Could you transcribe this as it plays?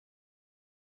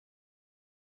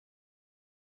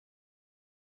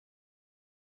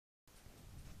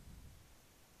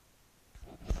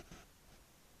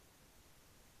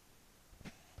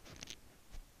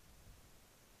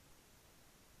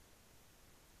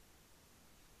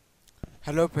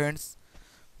Hello friends,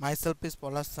 myself is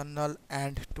Paula Sannal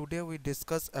and today we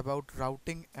discuss about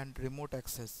routing and remote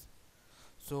access.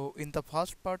 So in the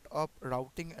first part of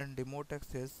routing and remote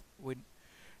access, we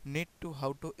need to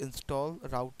how to install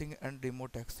routing and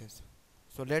remote access.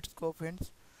 So let's go friends.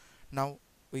 Now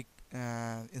we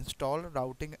install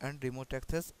routing and remote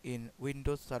access in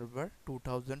Windows Server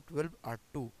 2012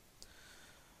 R2.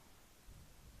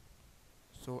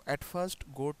 So at first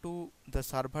go to the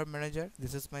server manager.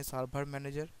 This is my server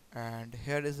manager and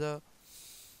here is a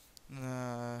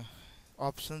uh,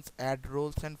 options add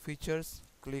roles and features.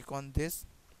 Click on this,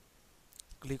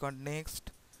 click on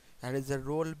next. And is a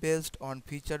role based on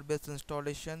feature based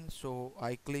installation, so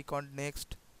I click on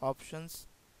next options.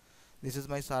 This is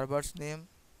my server's name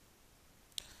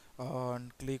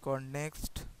and click on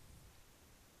next.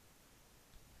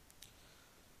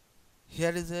 Here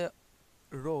is a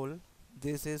role,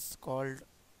 this is called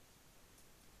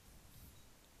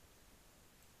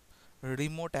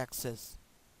remote access.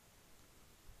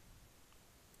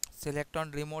 Select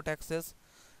on remote access.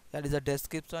 That is a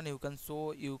description. You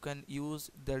can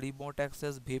use the remote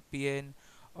access VPN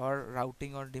or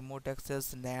routing or remote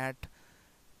access NAT,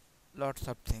 lots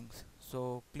of things.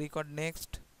 So click on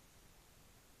next,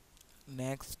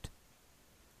 next,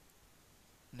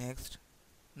 next.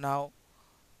 Now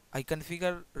I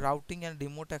configure routing and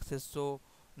remote access, so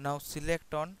now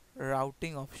select on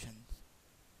routing options,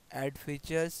 add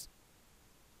features,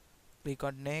 click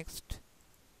on next,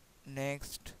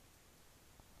 next,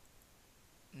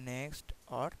 next,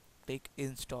 or click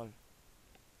install.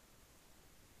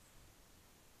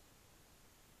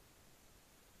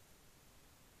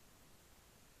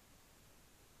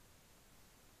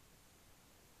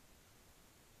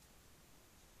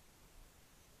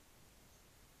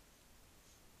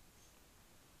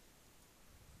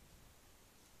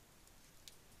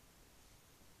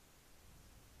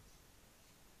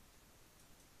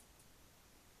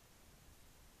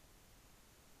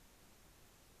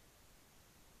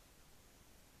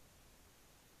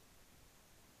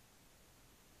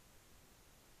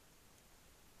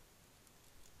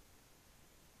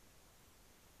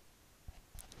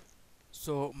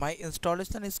 So my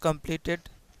installation is completed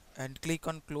and click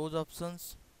on close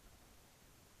options.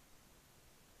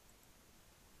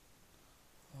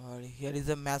 Here is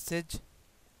a message,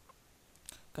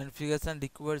 configuration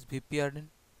requires VPN.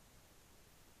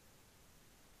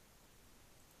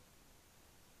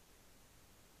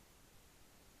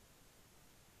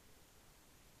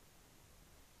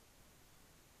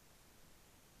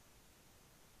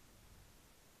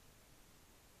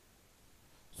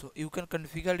 So you can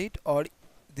configure it or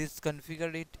this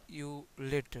configure it you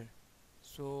later.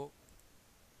 So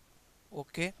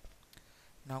okay,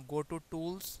 now go to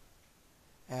tools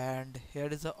and here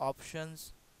is the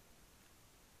options,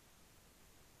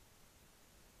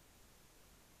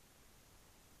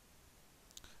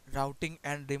 routing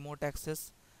and remote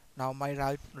access. Now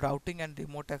my routing and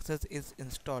remote access is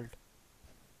installed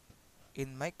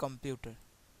in my computer.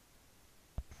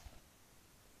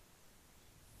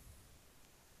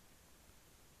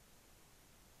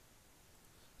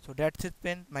 So that's it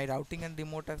friend, my routing and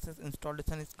remote access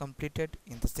installation is completed.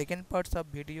 In the second parts of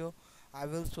video I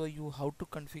will show you how to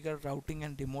configure routing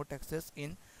and remote access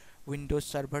in Windows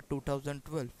Server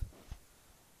 2012.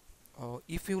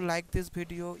 If you like this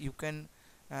video you can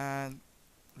uh,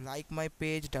 like my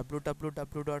page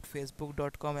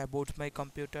www.facebook.com about my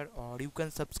computer, or you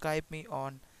can subscribe me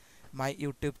on my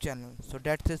YouTube channel. So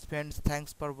that's it friends,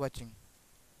 thanks for watching.